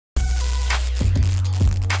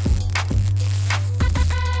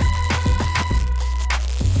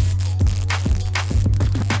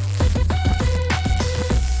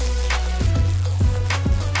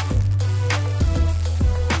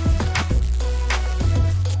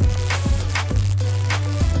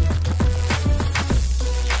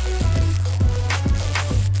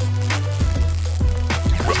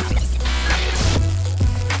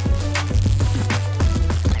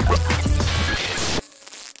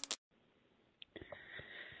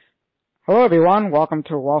Hello, everyone. Welcome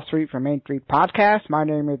to Wall Street from Main Street podcast. My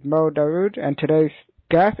name is Mo Daoud, and today's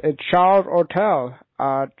guest is Charles Ortel.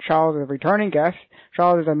 Charles is a returning guest.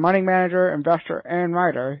 Charles is a money manager, investor, and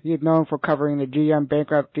writer. He is known for covering the GM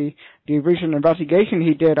bankruptcy, the recent investigation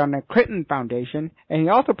he did on the Clinton Foundation, and he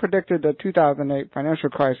also predicted the 2008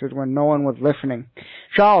 financial crisis when no one was listening.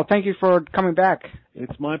 Charles, thank you for coming back.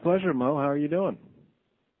 It's my pleasure, Mo. How are you doing?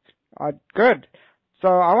 Good. So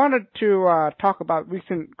I wanted to talk about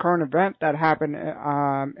recent current events that happened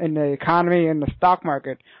in the economy and the stock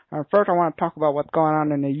market. First, I want to talk about what's going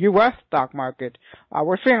on in the U.S. stock market.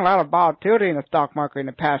 We're seeing a lot of volatility in the stock market in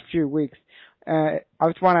the past few weeks. I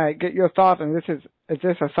just want to get your thoughts on this. Is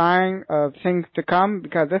this a sign of things to come?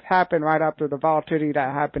 Because this happened right after the volatility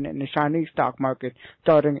that happened in the Chinese stock market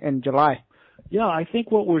starting in July. Yeah, I think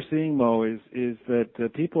what we're seeing, Mo, is that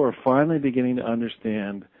people are finally beginning to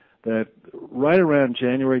understand that right around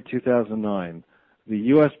January 2009, the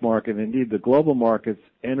U.S. market, indeed the global markets,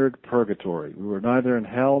 entered purgatory. We were neither in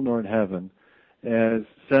hell nor in heaven as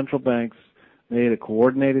central banks made a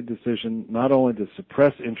coordinated decision not only to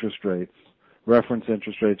suppress interest rates, reference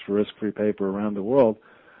interest rates for risk-free paper around the world,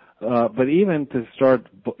 but even to start,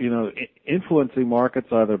 influencing markets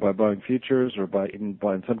either by buying futures or by in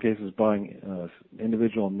some cases buying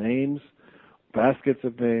individual names, baskets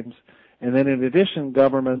of names. And then in addition,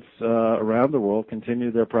 governments around the world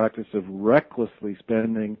continue their practice of recklessly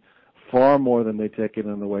spending far more than they take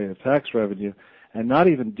in the way of tax revenue, and not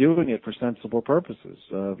even doing it for sensible purposes,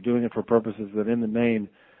 doing it for purposes that in the main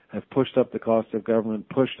have pushed up the cost of government,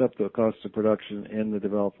 pushed up the cost of production in the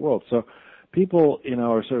developed world. So people,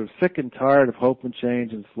 are sort of sick and tired of hope and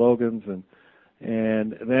change and slogans,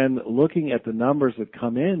 and then looking at the numbers that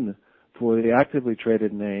come in for the actively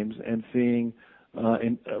traded names and seeing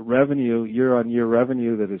in revenue, year-on-year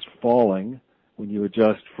revenue that is falling when you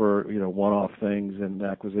adjust for, one-off things and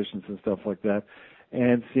acquisitions and stuff like that,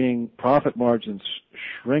 and seeing profit margins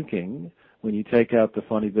shrinking when you take out the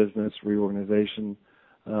funny business reorganization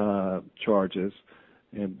charges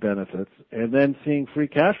and benefits, and then seeing free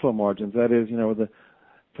cash flow margins. That is,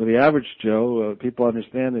 for the average Joe, people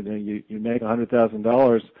understand that you make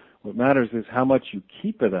 $100,000. What matters is how much you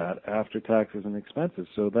keep it at after taxes and expenses.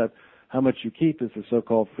 So that how much you keep is the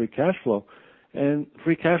so-called free cash flow, and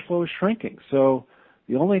free cash flow is shrinking. So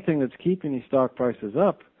the only thing that's keeping these stock prices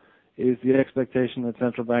up is the expectation that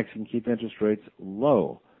central banks can keep interest rates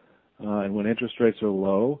low. And when interest rates are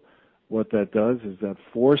low, what that does is that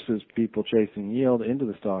forces people chasing yield into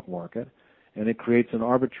the stock market, and it creates an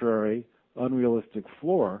arbitrary, unrealistic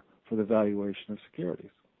floor for the valuation of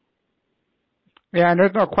securities. Yeah, and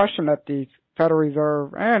there's no question that the Federal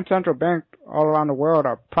Reserve and central banks all around the world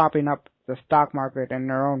are propping up the stock market in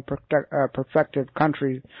their own prospective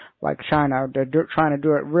countries like China. They're trying to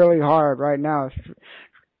do it really hard right now.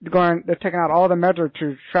 They're taking out all the measures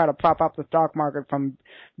to try to prop up the stock market, from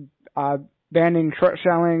banning short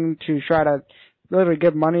selling to try to literally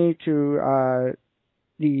give money to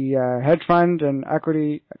the hedge funds and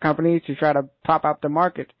equity companies to try to prop up the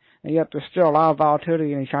market. And yet there's still a lot of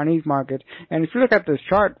volatility in the Chinese market. And if you look at this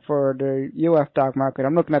chart for the U.S. stock market,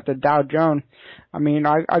 I'm looking at the Dow Jones. I mean,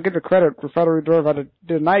 I give the credit to the Federal Reserve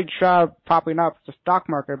did a nice job propping up the stock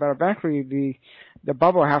market, but eventually the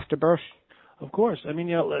bubble has to burst. Of course. I mean,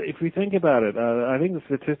 if we think about it, I think the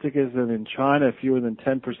statistic is that in China, fewer than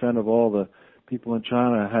 10% of all the people in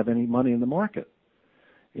China have any money in the market.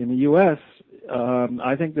 In the U.S.,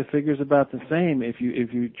 I think the figure's about the same if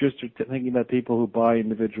you just are thinking about people who buy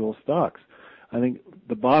individual stocks. I think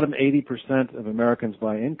the bottom 80% of Americans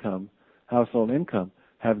by income, household income,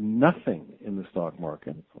 have nothing in the stock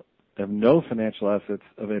market, have no financial assets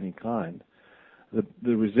of any kind.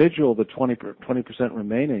 The residual, the 20%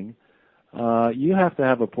 remaining, you have to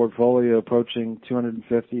have a portfolio approaching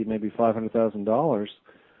 $250,000, maybe $500,000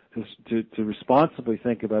 to responsibly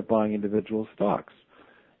think about buying individual stocks.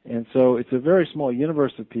 And so it's a very small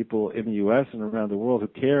universe of people in the U.S. and around the world who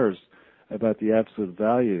cares about the absolute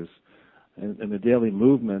values and the daily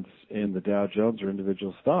movements in the Dow Jones or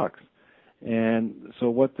individual stocks. And so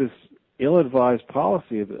what this ill-advised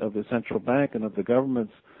policy of the central bank and of the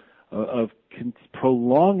governments of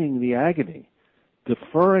prolonging the agony,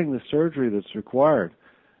 deferring the surgery that's required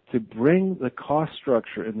to bring the cost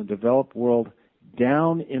structure in the developed world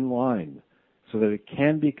down in line so that it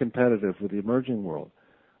can be competitive with the emerging world,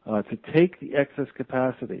 to take the excess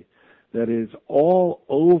capacity that is all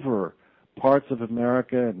over parts of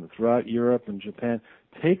America and throughout Europe and Japan,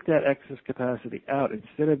 take that excess capacity out.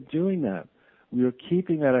 Instead of doing that, we are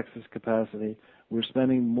keeping that excess capacity. We're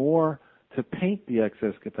spending more to paint the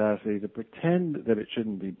excess capacity, to pretend that it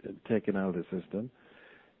shouldn't be taken out of the system.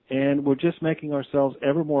 and we're just making ourselves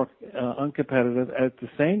ever more uncompetitive. At the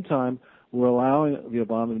same time, we're allowing the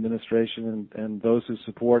Obama administration and those who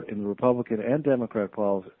support in the Republican and Democrat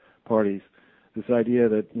parties this idea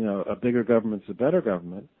that, you know, a bigger government's a better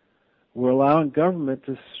government. We're allowing government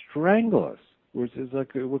to strangle us, which is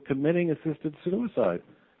like we're committing assisted suicide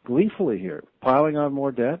gleefully here, piling on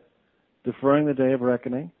more debt, deferring the day of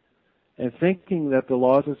reckoning, and thinking that the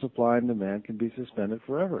laws of supply and demand can be suspended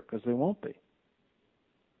forever, because they won't be.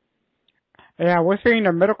 Yeah, we're seeing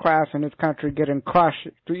the middle class in this country getting crushed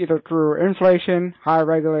either through inflation, high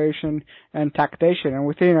regulation, and taxation. And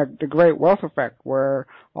we're seeing the great wealth effect where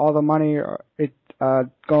all the money is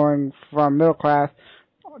going from middle class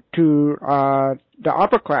to the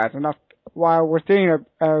upper class. And that's why we're seeing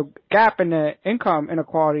a gap in the income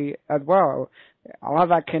inequality as well. A lot of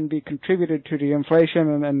that can be contributed to the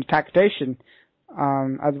inflation and taxation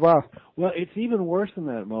as well. Well, it's even worse than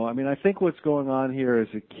that, Mo. I mean, I think what's going on here is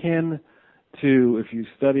akin to, if you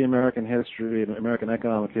study American history and American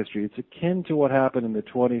economic history, it's akin to what happened in the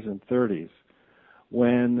 20s and 30s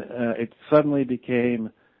when it suddenly became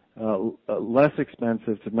less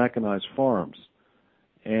expensive to mechanize farms.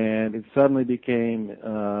 And it suddenly became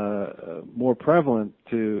more prevalent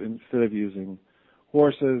to, instead of using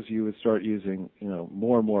horses, you would start using, you know,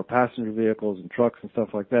 more and more passenger vehicles and trucks and stuff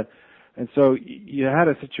like that. And so you had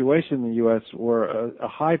a situation in the U.S. where a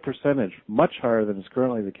high percentage, much higher than is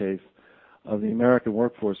currently the case, of the American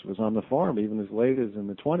workforce was on the farm, even as late as in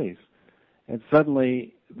the 20s. And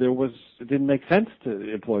suddenly it didn't make sense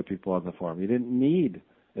to employ people on the farm. You didn't need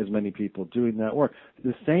as many people doing that work.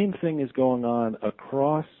 The same thing is going on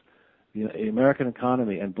across the American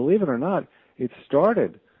economy. And believe it or not, it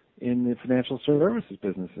started in the financial services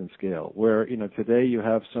business in scale, where, you know, today you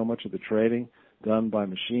have so much of the trading done by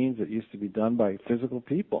machines that used to be done by physical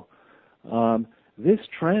people. This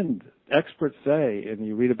trend, experts say, and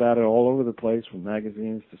you read about it all over the place from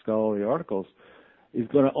magazines to scholarly articles, is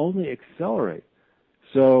going to only accelerate.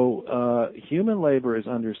 So human labor is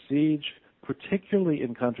under siege, particularly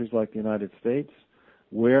in countries like the United States,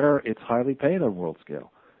 where it's highly paid on world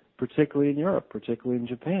scale, particularly in Europe, particularly in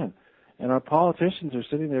Japan. And our politicians are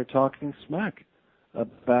sitting there talking smack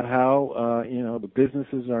about how, you know, the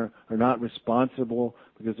businesses are not responsible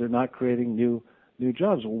because they're not creating new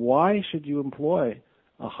jobs. Why should you employ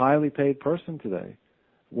a highly paid person today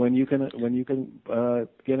when you can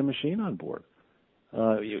get a machine on board?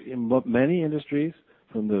 In many industries,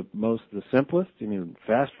 from the simplest, I mean,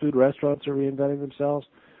 fast food restaurants are reinventing themselves.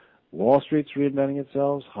 Wall Street's reinventing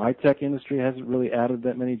itself. High-tech industry hasn't really added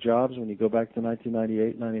that many jobs when you go back to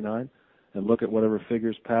 1998, 99, and look at whatever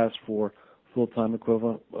figures passed for full-time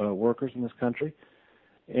equivalent workers in this country.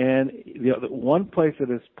 And the one place that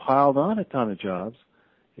has piled on a ton of jobs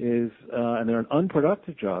is, and they're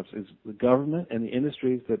unproductive jobs, is the government and the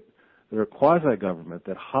industries that are quasi-government,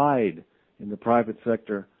 that hide in the private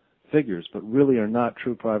sector figures, but really are not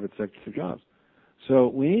true private sector jobs. So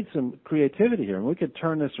we need some creativity here, and we could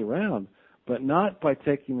turn this around, but not by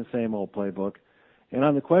taking the same old playbook. And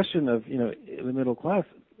on the question of, you know, the middle class,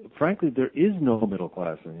 frankly, there is no middle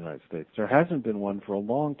class in the United States. There hasn't been one for a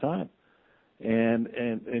long time. And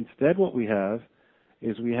instead what we have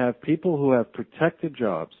is we have people who have protected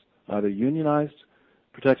jobs, either unionized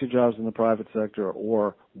protected jobs in the private sector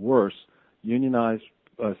or worse, unionized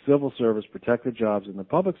civil service protected jobs in the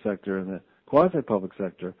public sector and the quasi-public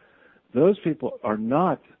sector. Those people are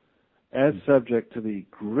not as subject to the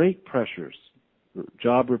great pressures,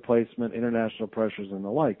 job replacement, international pressures, and the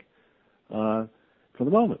like, for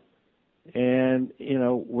the moment. And, you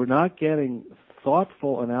know, we're not getting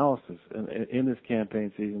thoughtful analysis in this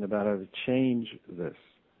campaign season about how to change this.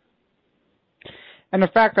 And the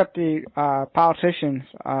fact that the politicians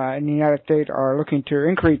in the United States are looking to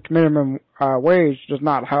increase minimum wage does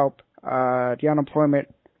not help the unemployment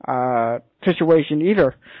situation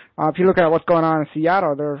either. If you look at what's going on in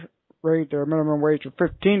Seattle, they've raised their minimum wage to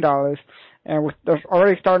 $15, and they're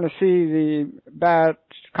already starting to see the bad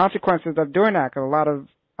consequences of doing that, because a lot of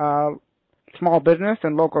small business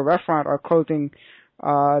and local restaurants are closing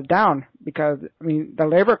down because, I mean, the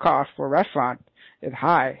labor cost for a restaurant is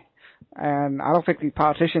high. And I don't think the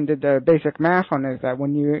politician did the basic math on this, that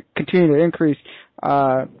when you continue to increase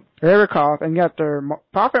labor costs and yet their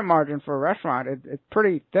profit margin for a restaurant is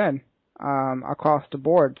pretty thin across the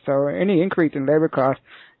board. So any increase in labor costs,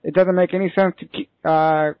 it doesn't make any sense to keep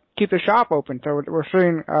the shop open. So we're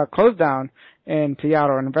seeing close down in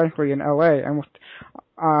Seattle and eventually in L.A. And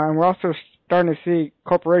we're also starting to see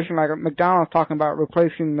corporations like McDonald's talking about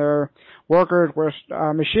replacing their workers with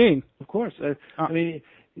machines. Of course. I mean,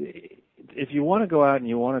 if you want to go out and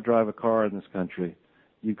you want to drive a car in this country,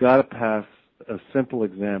 you've got to pass a simple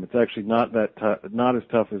exam. It's actually not not as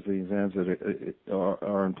tough as the exams that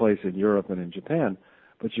are in place in Europe and in Japan.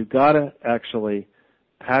 But you've got to actually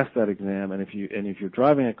pass that exam. And if you're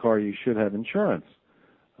driving a car, you should have insurance.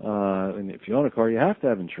 And if you own a car, you have to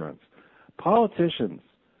have insurance. Politicians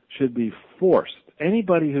should be forced.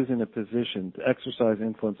 Anybody who's in a position to exercise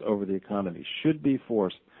influence over the economy should be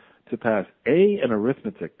forced to pass an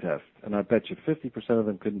arithmetic test, and I bet you 50% of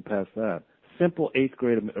them couldn't pass that. Simple 8th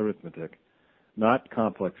grade arithmetic, not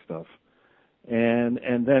complex stuff. And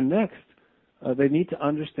then next, they need to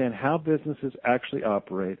understand how businesses actually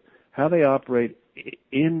operate, how they operate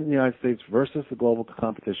in the United States versus the global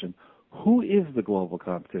competition. Who is the global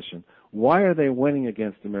competition? Why are they winning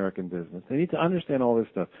against American business? They need to understand all this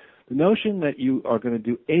stuff. The notion that you are going to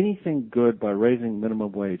do anything good by raising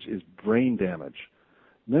minimum wage is brain damage.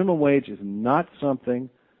 Minimum wage is not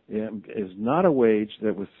is not a wage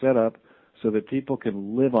that was set up so that people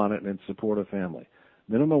can live on it and support a family.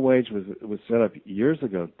 Minimum wage was set up years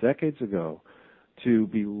ago, decades ago, to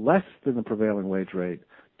be less than the prevailing wage rate,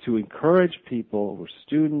 to encourage people who are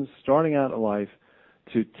students starting out in life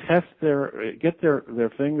to get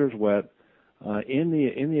their fingers wet in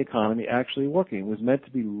the economy actually working. It was meant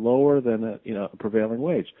to be lower than a prevailing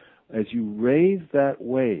wage. As you raise that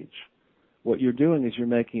wage, what you're doing is you're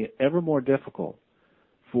making it ever more difficult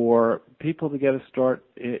for people to get a start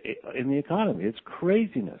in the economy. It's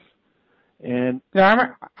craziness. And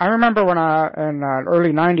yeah, I remember when in the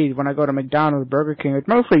early '90s when I go to McDonald's, Burger King, it's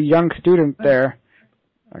mostly young students there,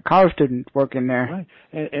 college students working there.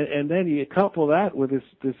 Right, and then you couple that with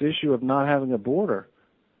this issue of not having a border.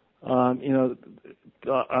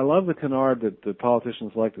 I love the canard that the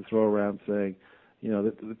politicians like to throw around saying,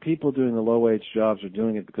 the people doing the low-wage jobs are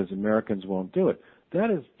doing it because Americans won't do it. That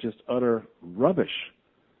is just utter rubbish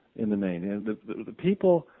in the main. And the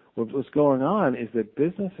people, what's going on is that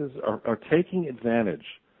businesses are taking advantage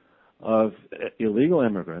of illegal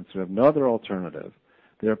immigrants who have no other alternative.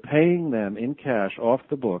 They're paying them in cash off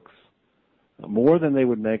the books more than they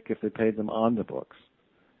would make if they paid them on the books,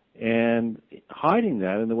 and hiding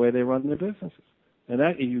that in the way they run their businesses. And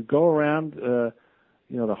that you go around, the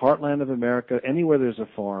heartland of America, anywhere there's a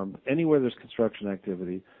farm, anywhere there's construction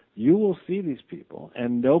activity, you will see these people,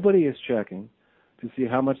 and nobody is checking to see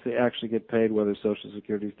how much they actually get paid, whether Social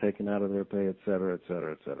Security is taken out of their pay, et cetera, et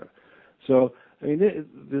cetera, et cetera. So,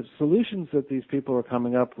 the solutions that these people are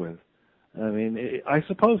coming up with, I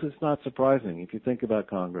suppose it's not surprising if you think about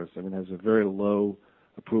Congress. It has a very low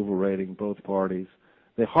approval rating, both parties.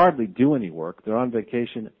 They hardly do any work. They're on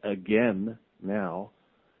vacation again now.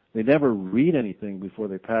 They never read anything before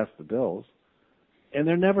they pass the bills, and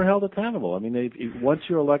they're never held accountable. Once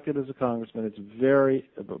you're elected as a congressman,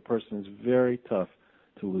 a person is very tough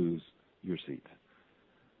to lose your seat.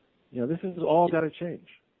 This is all got to change.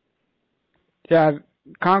 Yeah,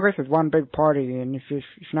 Congress is one big party, and if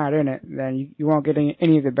it's not in it, then you won't get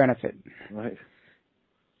any of the benefit. Right.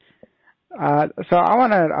 So I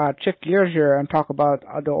want to shift gears here and talk about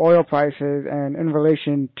the oil prices and in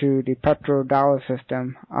relation to the petrodollar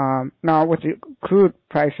system. Now, with the crude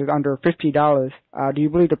prices under $50, do you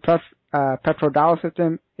believe the petrodollar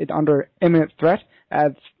system is under imminent threat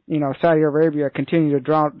as Saudi Arabia continues to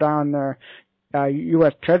draw down their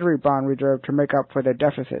U.S. Treasury bond reserve to make up for the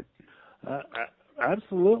deficit?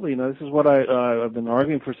 Absolutely. This is what I've been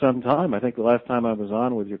arguing for some time. I think the last time I was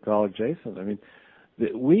on with your colleague Jason.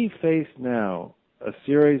 We face now a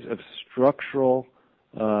series of structural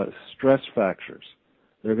stress fractures.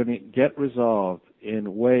 They're going to get resolved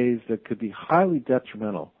in ways that could be highly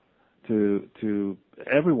detrimental to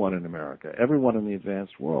everyone in America, everyone in the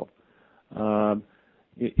advanced world.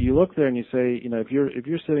 You look there and you say, if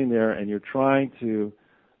you're sitting there and you're trying to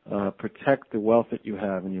protect the wealth that you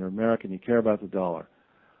have, and you're American, you care about the dollar,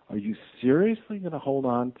 are you seriously going to hold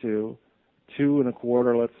on to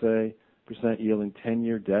 2.25%, let's say, yielding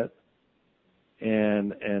 10-year debt,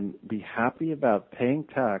 and be happy about paying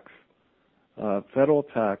tax, federal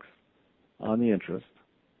tax on the interest,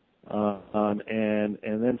 and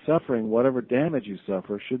then suffering whatever damage you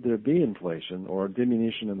suffer should there be inflation or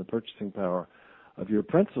diminution in the purchasing power of your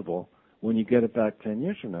principal when you get it back 10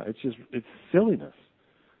 years from now? It's silliness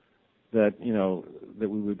that that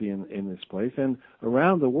we would be in this place, and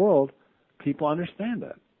around the world, people understand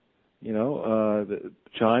that.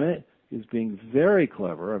 China is being very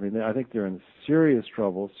clever. I think they're in serious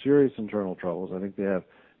trouble, serious internal troubles. I think they have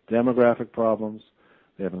demographic problems.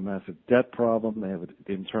 They have a massive debt problem. They have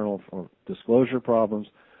internal disclosure problems.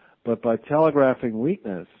 But by telegraphing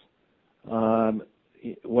weakness,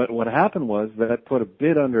 what happened was that put a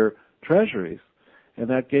bid under treasuries, and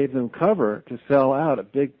that gave them cover to sell out a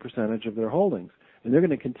big percentage of their holdings. And they're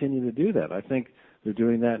going to continue to do that. I think they're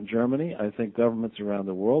doing that in Germany. I think governments around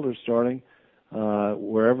the world are starting,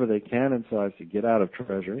 wherever they can in size, to get out of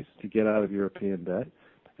treasuries, to get out of European debt,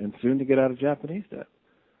 and soon to get out of Japanese debt.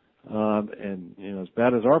 And, as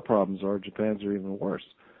bad as our problems are, Japan's are even worse.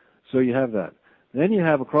 So you have that. Then you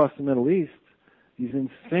have across the Middle East these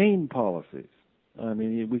insane policies. I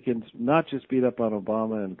mean, we can not just beat up on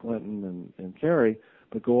Obama and Clinton and Kerry,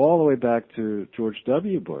 but go all the way back to George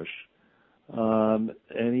W. Bush, and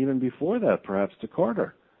even before that, perhaps to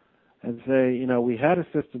Carter, and say, we had a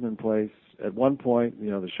system in place. At one point,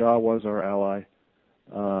 the Shah was our ally.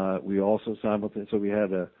 We also simultaneously, so we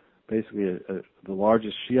had basically the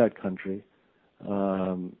largest Shiite country.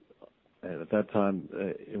 And at that time,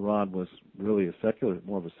 Iran was really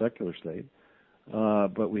more of a secular state.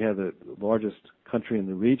 But we had the largest country in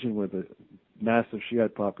the region with a massive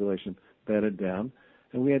Shiite population bedded down,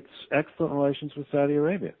 and we had excellent relations with Saudi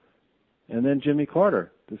Arabia. And then Jimmy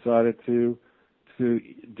Carter decided to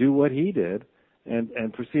do what he did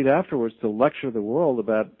and proceed afterwards to lecture the world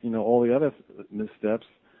about all the other missteps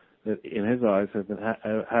that in his eyes have been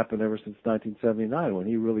happened ever since 1979, when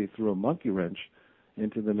he really threw a monkey wrench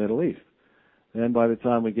into the Middle East. Then by the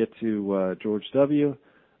time we get to George W.,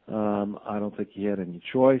 I don't think he had any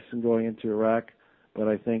choice in going into Iraq, but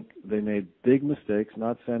I think they made big mistakes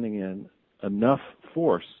not sending in enough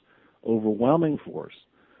force, overwhelming force,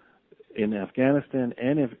 in Afghanistan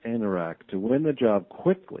and in Iraq to win the job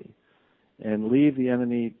quickly and leave the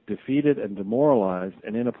enemy defeated and demoralized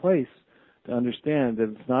and in a place to understand that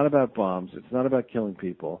it's not about bombs, it's not about killing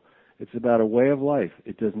people, it's about a way of life.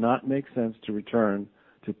 It does not make sense to return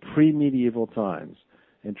to pre-medieval times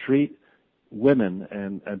and treat women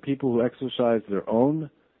and people who exercise their own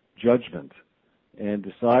judgment and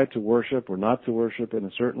decide to worship or not to worship in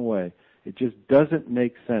a certain way. It just doesn't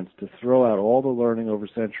make sense to throw out all the learning over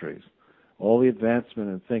centuries, all the advancement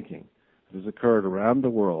in thinking that has occurred around the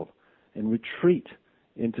world, and retreat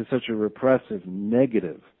into such a repressive,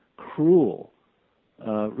 negative, cruel,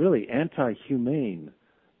 really anti-humane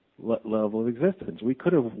level of existence. We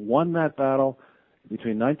could have won that battle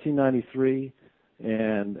between 1993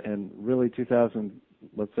 and really 2000,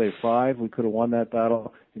 let's say 5. We could have won that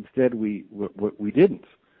battle. Instead, we didn't.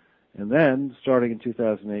 And then, starting in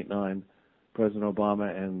 2008-9, President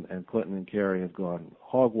Obama and Clinton and Kerry have gone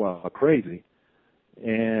hog wild crazy.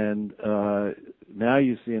 And now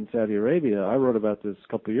you see in Saudi Arabia, I wrote about this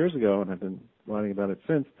a couple of years ago, and I've been writing about it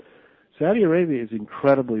since. Saudi Arabia is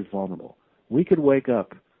incredibly vulnerable. We could wake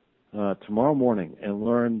up tomorrow morning and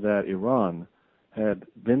learn that Iran had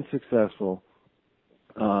been successful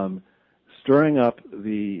stirring up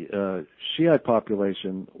the Shiite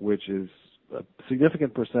population, which is a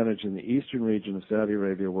significant percentage in the eastern region of Saudi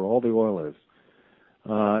Arabia where all the oil is,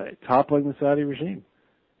 toppling the Saudi regime.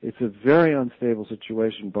 It's a very unstable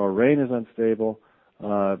situation. Bahrain is unstable.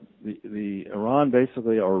 The Iran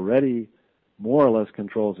basically already more or less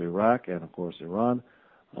controls Iraq and, of course, Iran.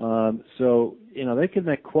 So, they can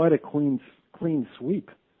make quite a clean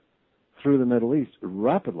sweep through the Middle East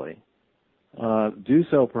rapidly, do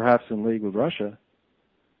so perhaps in league with Russia,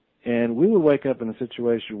 and we would wake up in a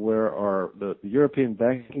situation where the European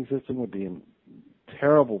banking system would be in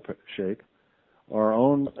terrible shape. Our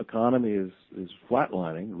own economy is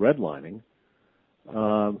flatlining, redlining,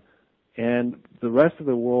 and the rest of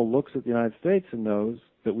the world looks at the United States and knows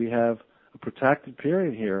that we have a protracted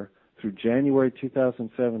period here through January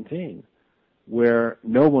 2017 where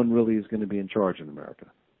no one really is going to be in charge in America.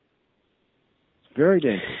 It's very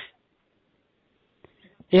dangerous.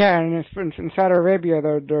 Yeah, and in Saudi Arabia,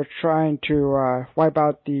 they're trying to wipe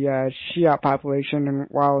out the Shia population, and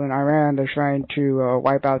while in Iran, they're trying to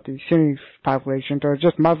wipe out the Sunni population. So it's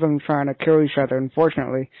just Muslims trying to kill each other,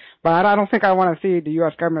 unfortunately. But I don't think I want to see the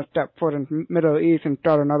U.S. government step foot in the Middle East and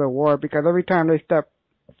start another war, because every time they step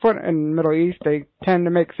foot in the Middle East, they tend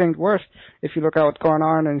to make things worse. If you look at what's going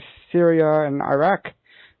on in Syria and Iraq,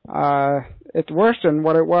 it's worse than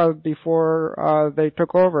what it was before they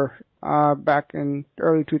took over back in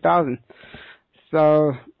early 2000.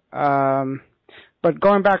 So, but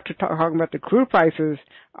going back to talking about the crude prices,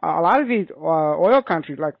 a lot of these oil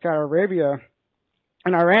countries like Saudi Arabia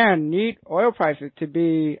and Iran need oil prices to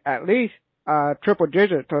be at least triple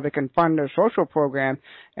digit so they can fund their social program.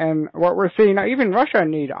 And what we're seeing now, even Russia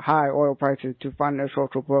need high oil prices to fund their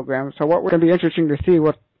social program. So what we're going to be interesting to see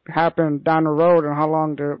what happens down the road and how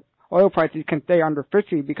long the oil prices can stay under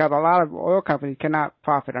 50, because a lot of oil companies cannot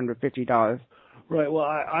profit under $50. Right. Well,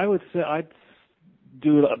 I would say I'd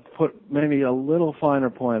put maybe a little finer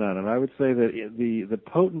point on it. I would say that the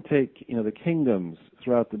potentate, the kingdoms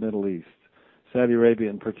throughout the Middle East, Saudi Arabia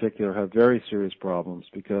in particular, have very serious problems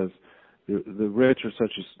because the rich are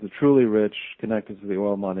the truly rich, connected to the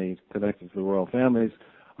oil money, connected to the royal families,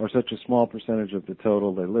 are such a small percentage of the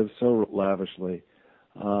total. They live so lavishly,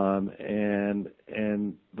 and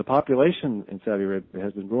the population in Saudi Arabia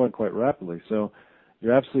has been growing quite rapidly. So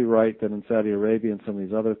you're absolutely right that in Saudi Arabia and some of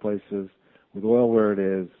these other places, with oil where it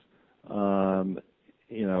is,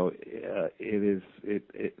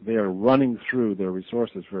 they are running through their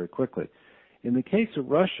resources very quickly. In the case of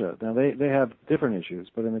Russia, now they have different issues,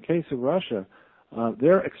 but in the case of Russia,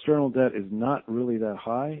 their external debt is not really that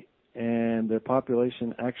high, and their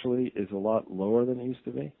population actually is a lot lower than it used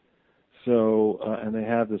to be. So, and they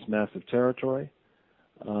have this massive territory.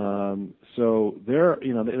 So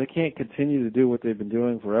they can't continue to do what they've been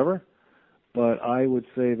doing forever, but I would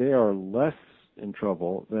say they are less in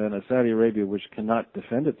trouble than a Saudi Arabia which cannot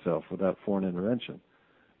defend itself without foreign intervention,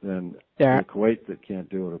 than Kuwait that can't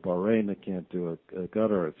do it, or Bahrain that can't do it,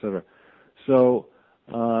 Qatar, etc. So,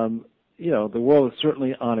 the world is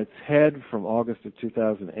certainly on its head from August of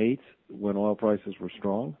 2008 when oil prices were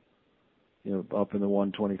strong, up in the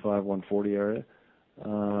 125, 140 area.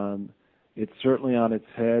 It's certainly on its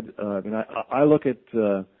head. I look at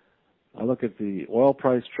the oil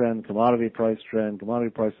price trend, commodity price trend. Commodity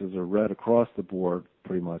prices are red across the board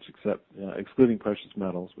pretty much, except excluding precious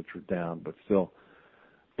metals, which are down, but still,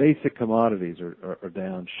 basic commodities are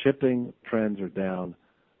down. Shipping trends are down.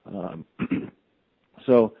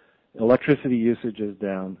 So electricity usage is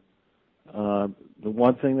down. The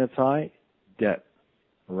one thing that's high, debt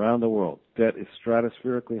around the world. Debt is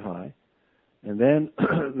stratospherically high. And then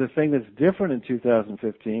the thing that's different in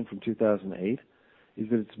 2015 from 2008 is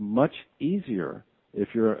that it's much easier,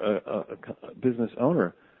 if you're a business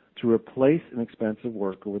owner, to replace an expensive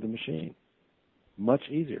worker with a machine. Much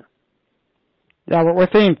easier. Yeah, what we're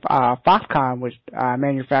seeing, Foxconn, which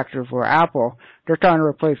manufacturer for Apple, they're trying to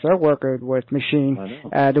replace their workers with machines.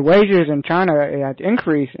 The wages in China had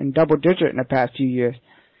increased in double digit in the past few years.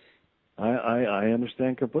 I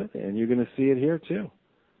understand completely, and you're going to see it here too.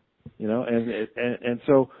 And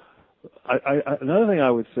so another thing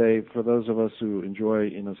I would say for those of us who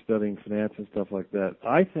enjoy studying finance and stuff like that,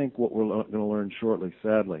 I think what we're going to learn shortly,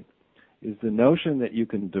 sadly, is the notion that you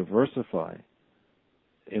can diversify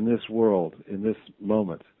in this world, in this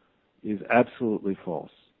moment, is absolutely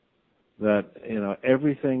false. That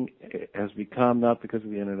everything has become, not because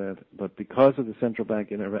of the internet, but because of the central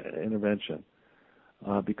bank intervention,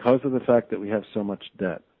 because of the fact that we have so much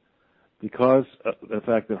debt, because of the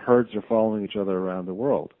fact that herds are following each other around the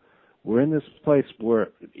world. We're in this place where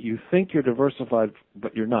you think you're diversified,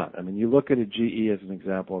 but you're not. I mean, you look at a GE as an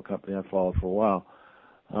example, a company I've followed for a while.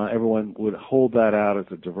 Everyone would hold that out as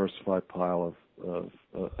a diversified pile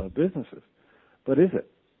of businesses. But is it?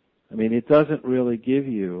 I mean, it doesn't really give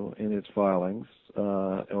you in its filings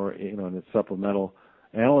or in its supplemental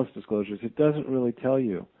analyst disclosures, it doesn't really tell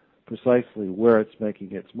you precisely where it's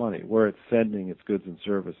making its money, where it's sending its goods and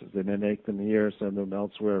services. They may make them here, send them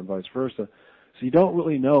elsewhere, and vice versa. So you don't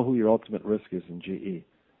really know who your ultimate risk is in GE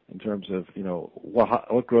in terms of,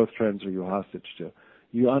 what growth trends are you hostage to.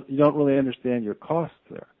 You don't really understand your costs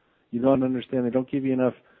there. You don't understand. They don't give you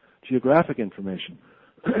enough geographic information.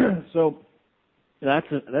 So that's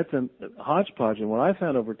a hodgepodge. And what I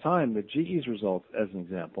found over time, that GE's results, as an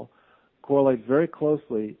example, correlate very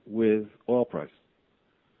closely with oil price.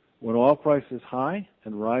 When oil price is high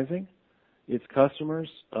and rising, its customers,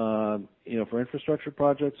 for infrastructure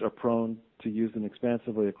projects, are prone to use them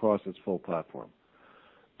expansively across its full platform.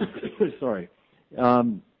 Sorry.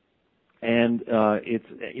 It's,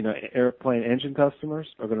 airplane engine customers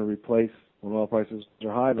are going to replace, when oil prices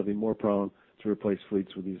are high, they'll be more prone to replace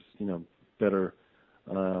fleets with these, better,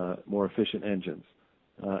 more efficient engines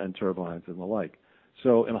and turbines and the like.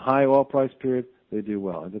 So in a high oil price period, they do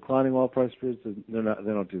well. In declining oil price periods, they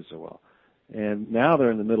don't do so well. And now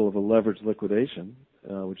they're in the middle of a leveraged liquidation,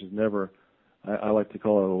 which is never, I like to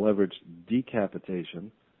call it a leveraged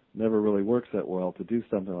decapitation. Never really works that well to do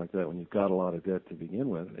something like that when you've got a lot of debt to begin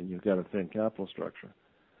with and you've got a thin capital structure.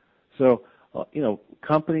 So,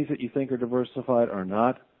 companies that you think are diversified are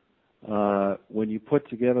not. When you put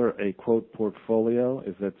together a, quote, portfolio,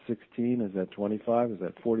 is that 16, is that 25, is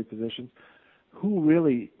that 40 positions? Who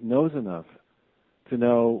really knows enough to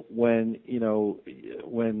know when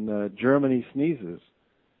Germany sneezes,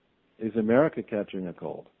 is America catching a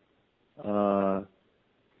cold?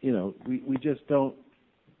 We just don't.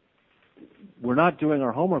 We're not doing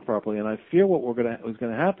our homework properly, and I fear what is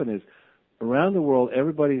going to happen is, around the world,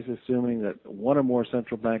 everybody's assuming that one or more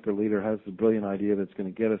central banker leader has the brilliant idea that's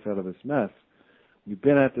going to get us out of this mess. We've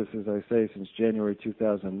been at this, as I say, since January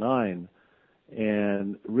 2009,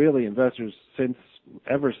 and really investors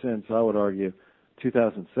ever since, I would argue,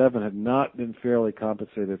 2007 have not been fairly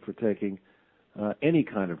compensated for taking any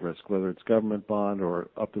kind of risk, whether it's government bond or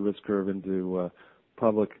up the risk curve into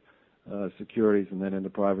public securities and then into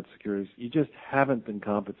private securities. You just haven't been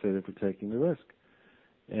compensated for taking the risk.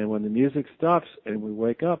 And when the music stops and we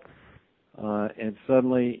wake up, and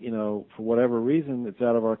suddenly, for whatever reason, it's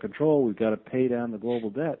out of our control, we've got to pay down the global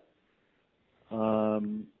debt,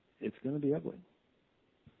 it's going to be ugly.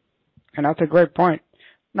 And that's a great point.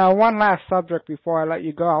 Now, one last subject before I let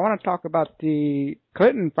you go. I want to talk about the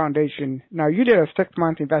Clinton Foundation. Now, you did a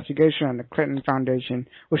 6-month investigation on the Clinton Foundation,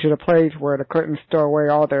 which is a place where the Clintons store away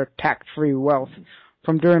all their tax-free wealth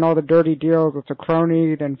from doing all the dirty deals with the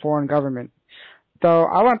cronies and foreign government. So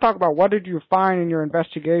I want to talk about what did you find in your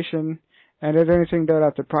investigation, and is there anything there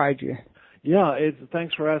that surprised you? Yeah,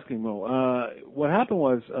 thanks for asking, Mo. What happened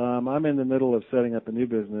was I'm in the middle of setting up a new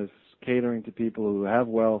business, catering to people who have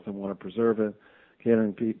wealth and want to preserve it,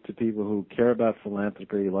 catering to people who care about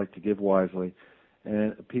philanthropy, like to give wisely,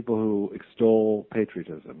 and people who extol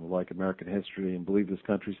patriotism, like American history, and believe this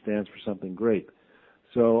country stands for something great.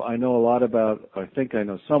 So I know a lot about, I think I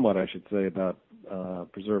know somewhat, I should say, about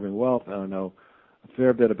preserving wealth. I know a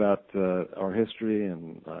fair bit about our history,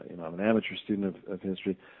 and I'm an amateur student of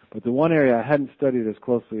history. But the one area I hadn't studied as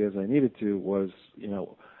closely as I needed to was,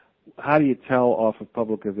 how do you tell off of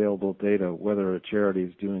public available data whether a charity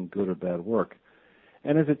is doing good or bad work?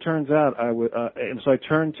 And as it turns out, and so I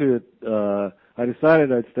turned to it. I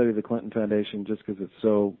decided I'd study the Clinton Foundation just because it's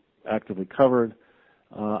so actively covered.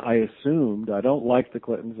 I assumed I don't like the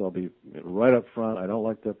Clintons. I'll be right up front. I don't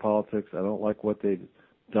like their politics. I don't like what they've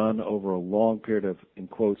done over a long period of, in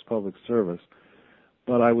quotes, public service.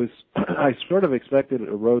 But I sort of expected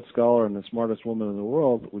a Rhodes Scholar and the smartest woman in the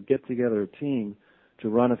world would get together a team to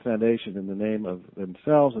run a foundation in the name of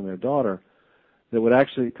themselves and their daughter that would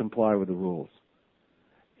actually comply with the rules.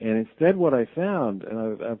 And instead what I found,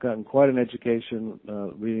 and I've gotten quite an education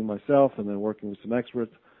reading myself and then working with some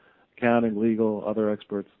experts, accounting, legal, other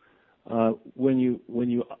experts, when you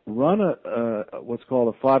run what's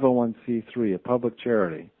called a 501c3, a public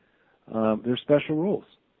charity, there's special rules.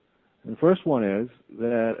 And the first one is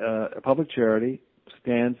that a public charity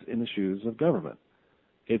stands in the shoes of government.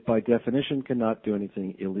 It, by definition, cannot do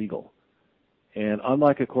anything illegal. And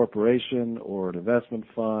unlike a corporation or an investment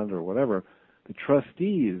fund or whatever, the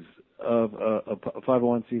trustees of a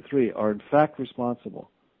 501c3 are in fact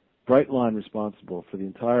responsible, bright line responsible for the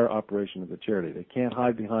entire operation of the charity. They can't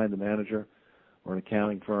hide behind the manager or an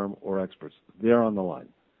accounting firm or experts. They're on the line.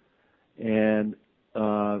 And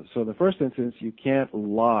so in the first instance, you can't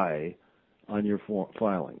lie on your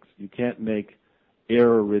filings. You can't make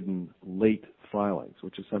error-ridden late filings,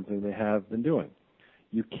 which is something they have been doing.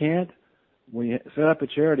 You can't, when you set up a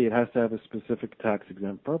charity, it has to have a specific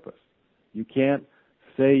tax-exempt purpose. You can't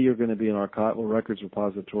say you're going to be an archival records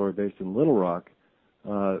repository based in Little Rock,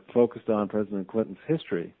 focused on President Clinton's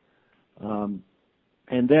history, and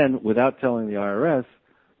then, without telling the IRS,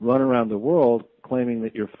 run around the world claiming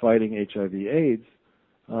that you're fighting HIV/AIDS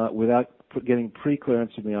without getting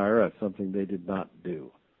pre-clearance from the IRS, something they did not do.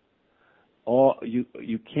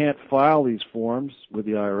 You can't file these forms with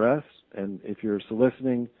the IRS, and if you're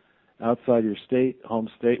soliciting outside your home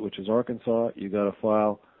state, which is Arkansas, you got to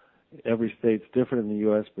file. Every state's different in the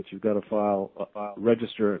U.S., but you've got to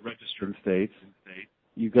register in states.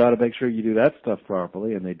 You've got to make sure you do that stuff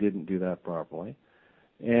properly, and they didn't do that properly.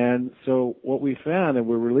 And so what we found, and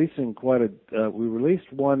we're releasing we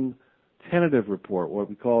released one tentative report, what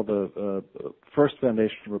we call the first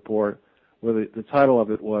foundation report, where the title of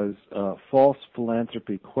it was False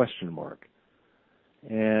Philanthropy ?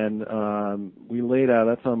 And we laid out,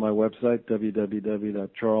 that's on my website,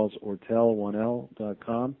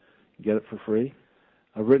 www.charlesortel1l.com. Get it for free.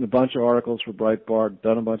 I've written a bunch of articles for Breitbart,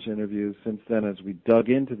 done a bunch of interviews since then as we dug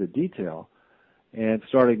into the detail. And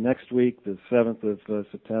starting next week, the 7th of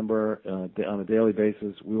September, on a daily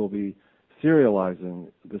basis, we will be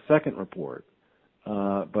serializing the second report.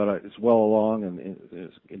 But it's well along and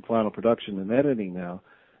is in final production and editing now.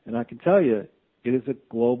 And I can tell you, it is a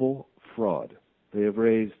global fraud. They have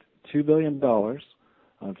raised $2 billion on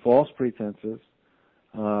false pretenses.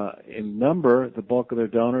 In number, the bulk of their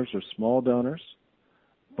donors are small donors,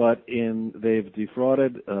 but they've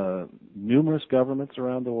defrauded numerous governments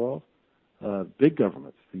around the world, big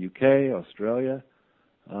governments, the UK, Australia.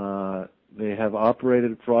 They have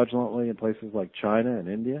operated fraudulently in places like China and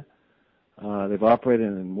India. They've operated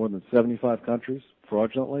in more than 75 countries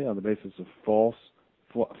fraudulently on the basis of false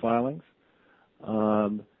filings.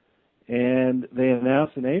 And they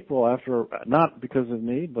announced in April, not because of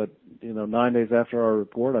me, but 9 days after our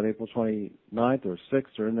report on April 29th or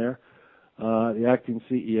 6th or in there, the acting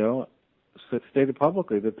CEO stated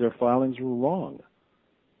publicly that their filings were wrong.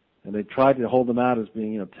 And they tried to hold them out as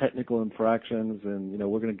being, technical infractions and,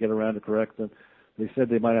 we're going to get around to correct them. They said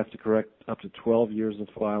they might have to correct up to 12 years of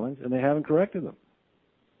filings, and they haven't corrected them.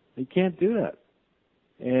 You can't do that.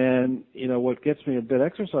 And, what gets me a bit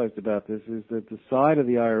exercised about this is that the side of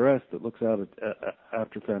the IRS that looks out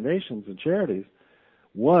after foundations and charities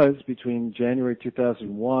was, between January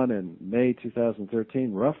 2001 and May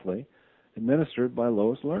 2013, roughly, administered by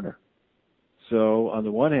Lois Lerner. So, on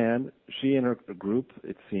the one hand, she and her group,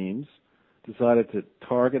 it seems, decided to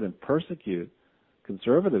target and persecute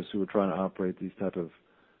conservatives who were trying to operate these type of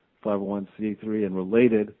 501c3 and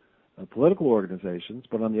related political organizations.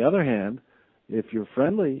 But on the other hand, if you're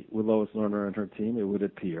friendly with Lois Lerner and her team, it would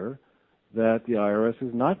appear that the IRS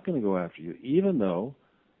is not going to go after you, even though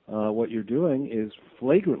what you're doing is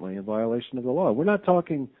flagrantly in violation of the law. We're not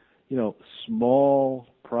talking, small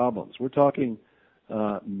problems. We're talking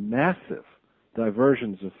massive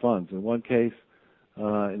diversions of funds. In one case,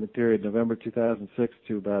 in the period November 2006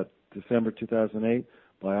 to about December 2008,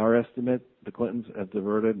 by our estimate, the Clintons have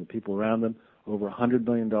diverted, and the people around them, over $100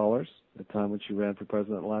 million at the time when she ran for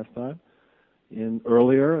president last time.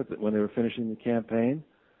 Earlier, when they were finishing the campaign,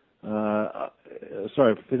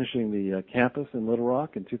 finishing the campus in Little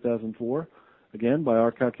Rock in 2004, again, by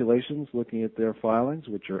our calculations, looking at their filings,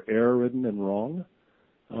 which are error-ridden and wrong,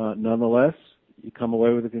 nonetheless, you come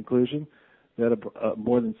away with the conclusion that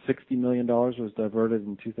more than $60 million was diverted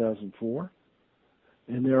in 2004.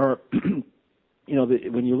 And there are,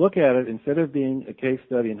 when you look at it, instead of being a case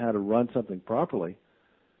study in how to run something properly,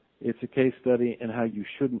 it's a case study in how you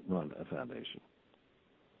shouldn't run a foundation.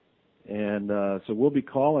 And so we'll be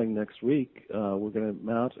calling next week. We're going to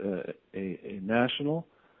mount a national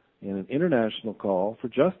and an international call for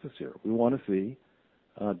justice here. We want to see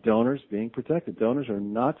donors being protected. Donors are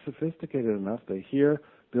not sophisticated enough. They hear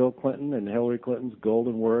Bill Clinton and Hillary Clinton's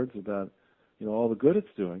golden words about, all the good it's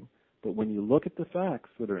doing. But when you look at the facts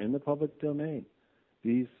that are in the public domain,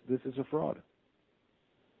 this is a fraud.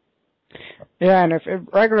 Yeah, and if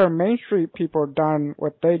regular Main Street people done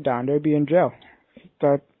what they done, they'd be in jail.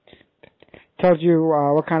 That tells you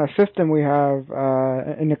what kind of system we have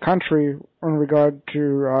in the country in regard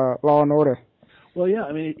to law and order. Well, yeah,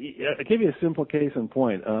 I'll give you a simple case in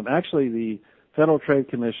point. Actually, the Federal Trade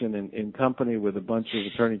Commission, in company with a bunch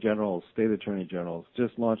of attorney generals, state attorney generals,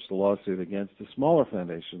 just launched a lawsuit against a smaller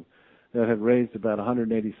foundation that had raised about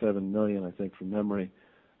 $187 million, I think, from memory,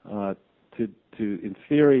 to in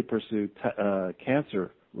theory pursue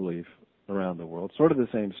cancer relief around the world. Sort of the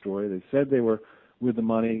same story. They said they were, with the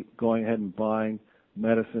money, going ahead and buying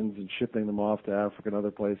medicines and shipping them off to Africa and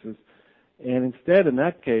other places. And instead, in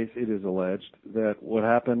that case, it is alleged that what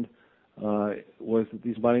happened was that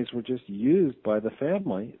these monies were just used by the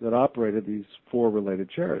family that operated these four related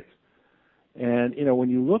charities. And, when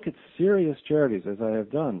you look at serious charities, as I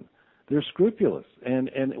have done, they're scrupulous. And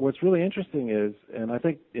what's really interesting is, and I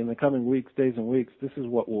think in the coming days and weeks, this is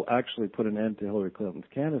what will actually put an end to Hillary Clinton's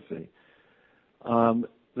candidacy.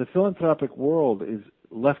 The philanthropic world is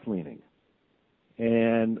left-leaning.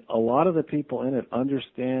 And a lot of the people in it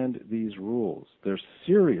understand these rules. They're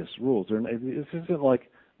serious rules. This isn't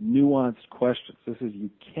like nuanced questions. This is, you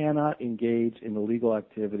cannot engage in illegal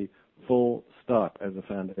activity full stop as a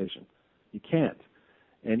foundation. You can't.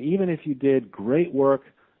 And even if you did great work,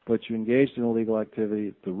 but you engaged in illegal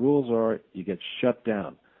activity, the rules are you get shut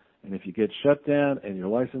down. And if you get shut down and your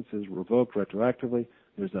license is revoked retroactively,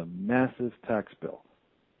 there's a massive tax bill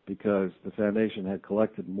because the foundation had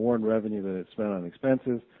collected more in revenue than it spent on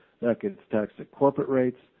expenses. That gets taxed at corporate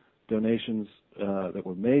rates. Donations that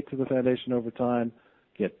were made to the foundation over time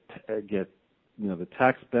get the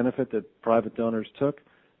tax benefit that private donors took.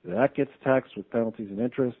 That gets taxed with penalties and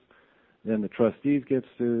interest. Then the trustees get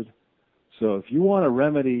sued. So if you want to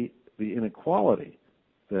remedy the inequality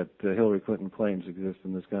that Hillary Clinton claims exists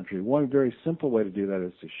in this country, one very simple way to do that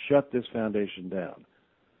is to shut this foundation down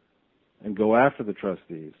and go after the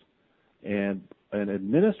trustees and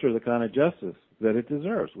administer the kind of justice that it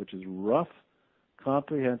deserves, which is rough,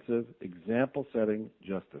 comprehensive, example-setting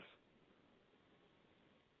justice.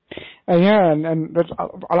 Yeah, and there's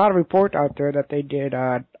a lot of reports out there that they did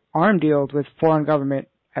arm deals with foreign government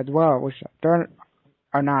as well, which they're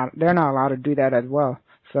not allowed to do that as well.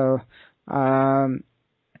 So,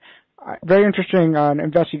 very interesting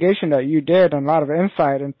investigation that you did and a lot of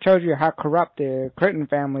insight, and tells you how corrupt the Clinton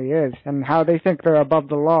family is and how they think they're above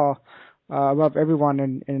the law, above everyone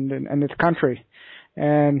in this country.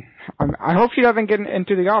 And I hope she doesn't get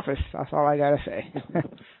into the office. That's all I gotta say.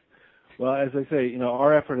 Well, as I say,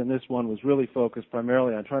 our effort in this one was really focused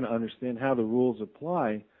primarily on trying to understand how the rules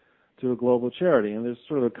apply to a global charity. And there's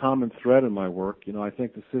sort of a common thread in my work. I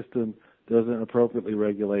think the system doesn't appropriately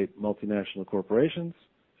regulate multinational corporations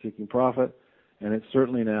seeking profit, and it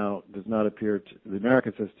certainly now does not appear to the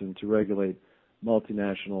American system to regulate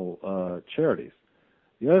multinational charities.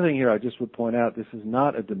 The other thing here I just would point out, this is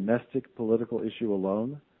not a domestic political issue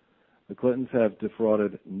alone. The Clintons have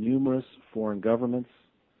defrauded numerous foreign governments,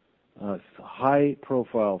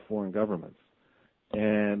 high-profile foreign governments,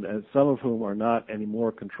 and some of whom are not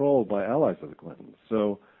anymore controlled by allies of the Clintons.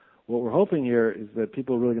 So what we're hoping here is that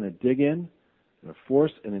people are really going to dig in,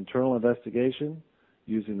 force an internal investigation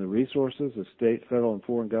using the resources of state, federal, and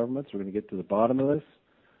foreign governments. We're going to get to the bottom of this,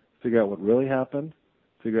 figure out what really happened,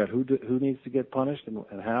 figure out who needs to get punished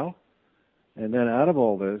and how. And then out of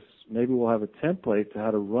all this, maybe we'll have a template to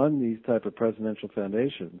how to run these type of presidential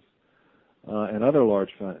foundations and other large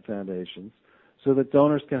foundations so that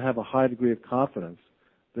donors can have a high degree of confidence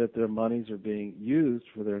that their monies are being used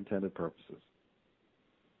for their intended purposes.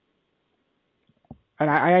 And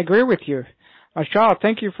I agree with you. Charles,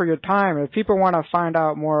 thank you for your time. If people want to find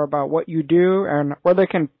out more about what you do and where they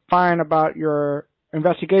can find about your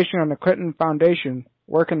investigation on the Clinton Foundation,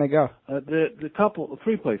 where can they go?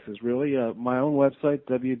 Three places really. My own website,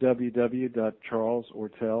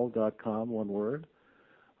 www.charlesortel.com, one word.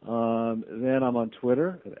 Then I'm on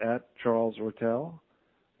Twitter at Charles Ortel,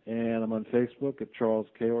 and I'm on Facebook at Charles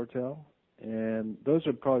K. Ortel. And those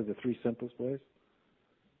are probably the three simplest ways.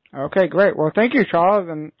 Okay, great. Well, thank you, Charles,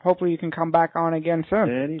 and hopefully you can come back on again soon.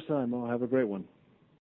 Anytime. I'll have a great one.